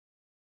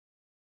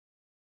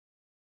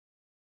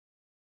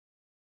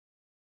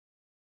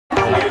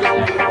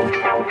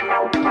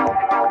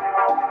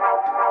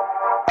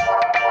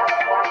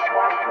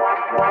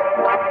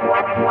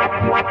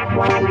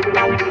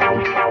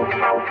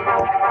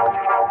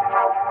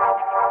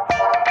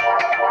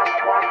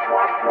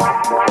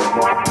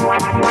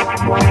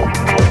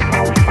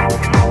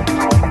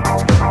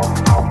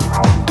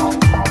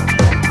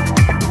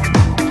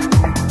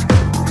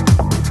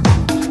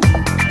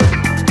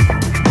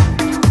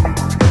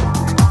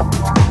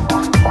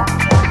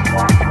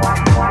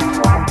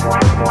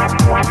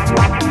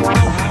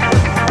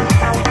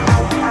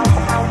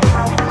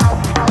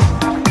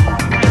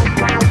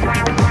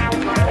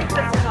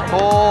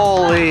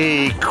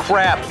Holy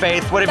crap,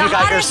 Faith, what have you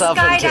got yourself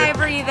into? The hottest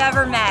skydiver you've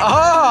ever met.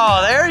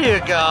 Oh, there you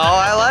go.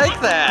 I like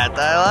that.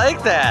 I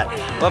like that.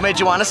 What made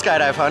you want to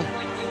skydive, hon?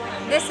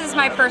 This is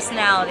my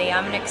personality.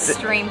 I'm an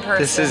extreme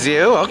person. This is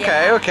you?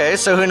 Okay, yeah. Okay.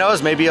 So who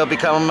knows? Maybe you'll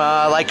become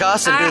like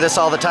us and do this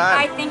all the time.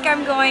 I think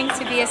I'm going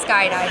to be a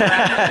skydiver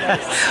after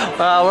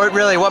this.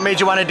 Really, what made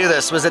you want to do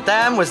this? Was it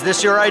them? Was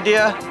this your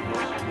idea?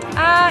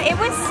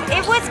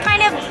 It was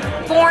kind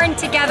of born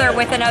together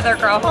with another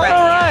girlfriend.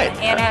 All right.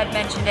 Anna had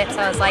mentioned it, so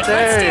I was like,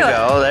 let's do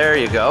it. There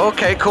you go.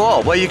 Okay,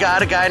 cool. Well, you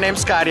got a guy named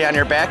Scotty on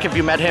your back. Have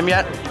you met him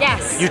yet?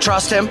 Yes. You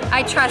trust him?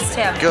 I trust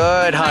him.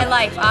 Good, hon. My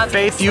life,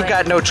 obviously. Faith, you've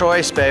got no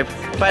choice, babe.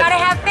 You gotta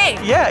have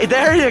faith. Yeah,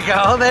 there you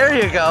go. There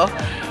you go.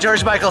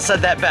 George Michael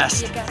said that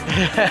best.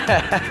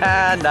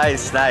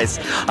 Nice, nice.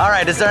 All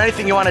right, is there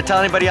anything you want to tell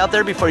anybody out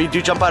there before you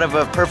do jump out of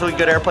a perfectly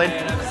good airplane?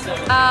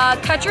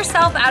 Cut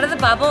yourself out of the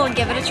bubble and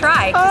give it a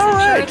try.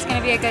 I'm sure it's going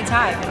to be a good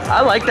time.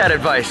 I like that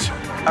advice.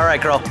 All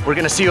right, girl, we're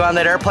going to see you on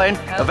that airplane,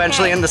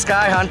 eventually in the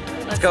sky, hon.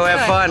 Let's go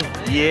have fun.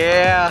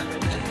 Yeah.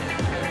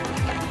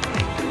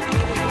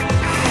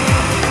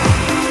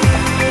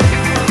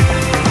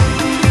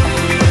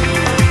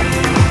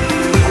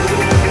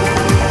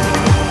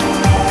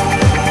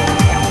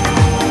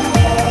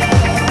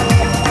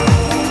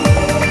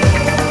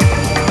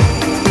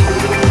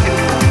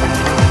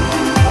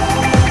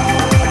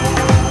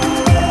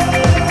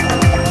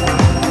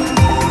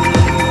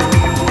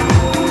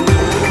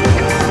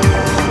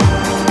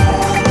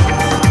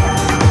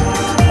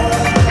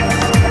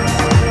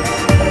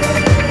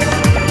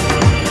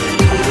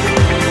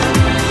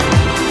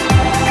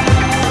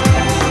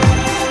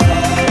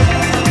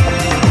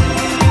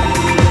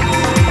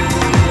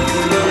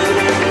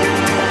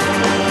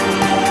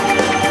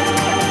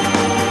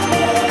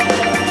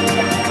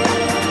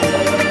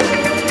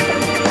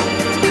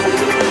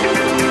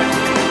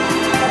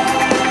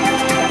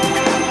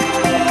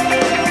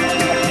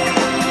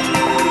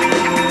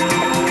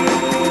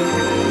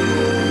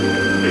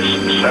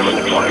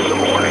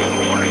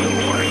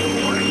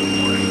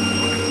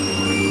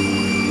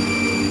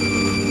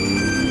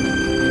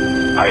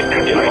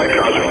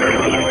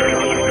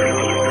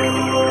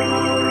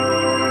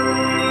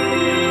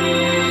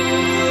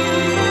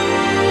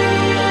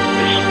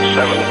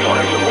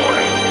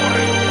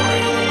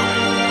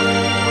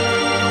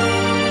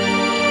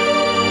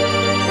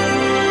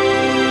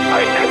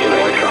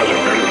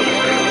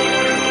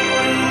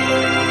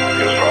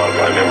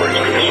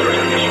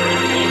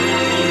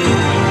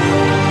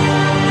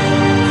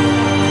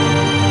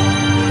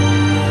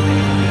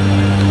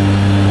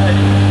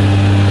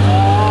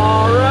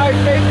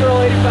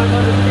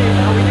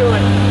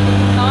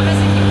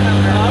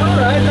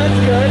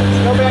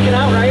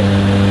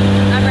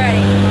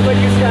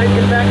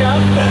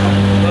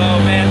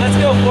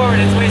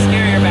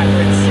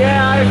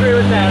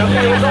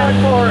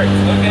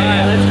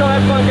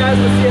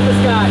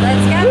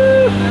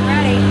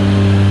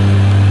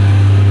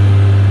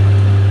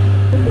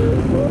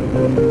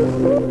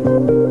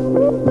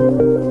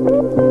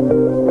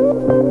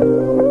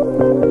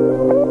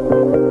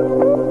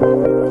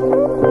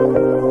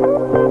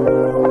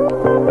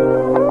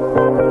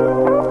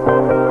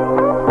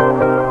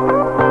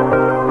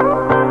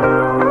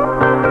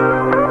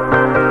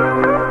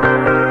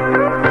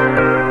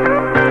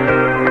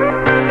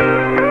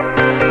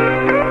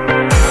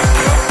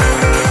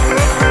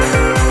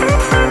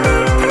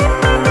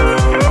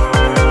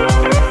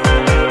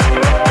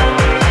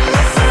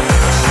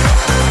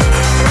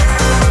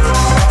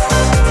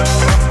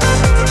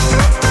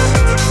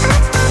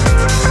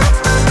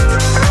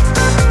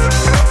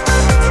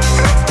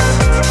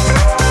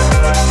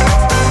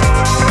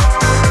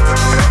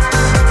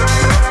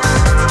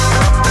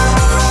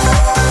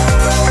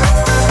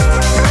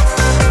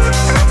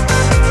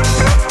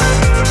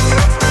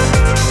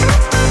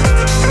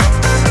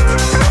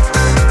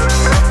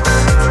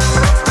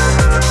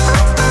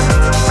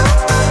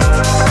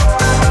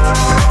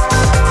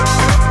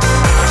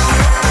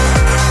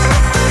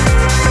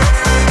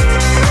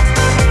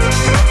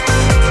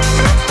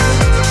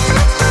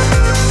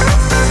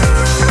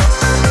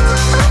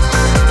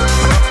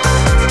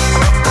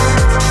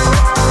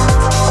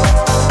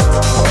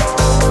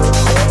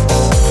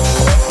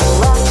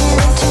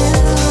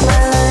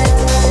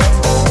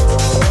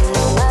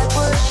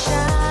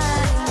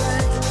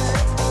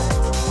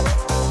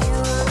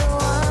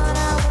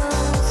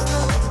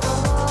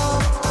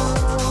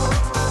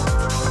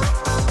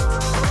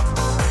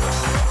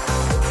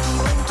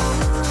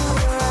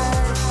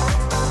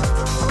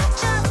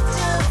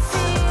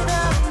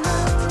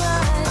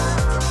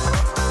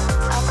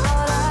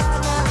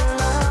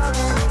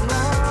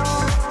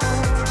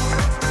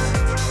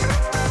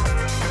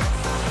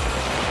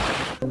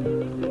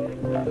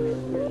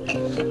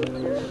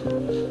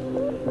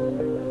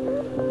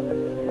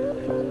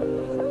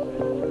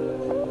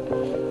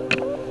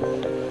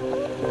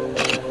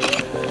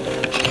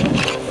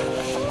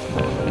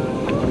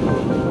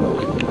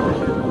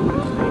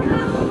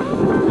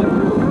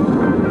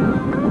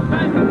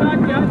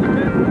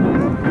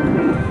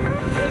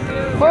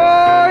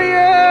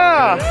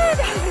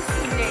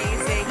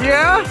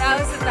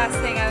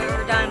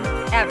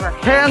 ever.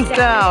 Hands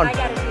down. I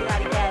gotta do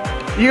that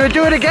again. You would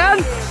do it again?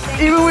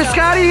 Even with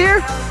Scotty here?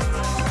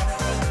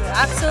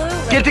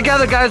 Absolutely. Get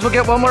together, guys. We'll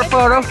get one more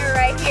photo.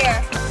 Right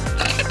here.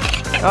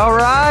 All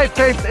right,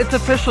 Faith, it's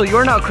official.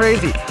 You're now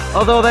crazy.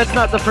 Although that's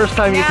not the first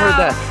time you've heard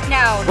that.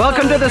 No.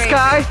 Welcome to the crazy.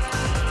 sky.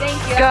 Thank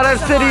you.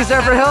 Skydive Cities,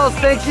 Everett Hills.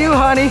 Thank you,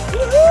 honey.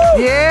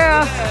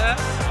 Yeah.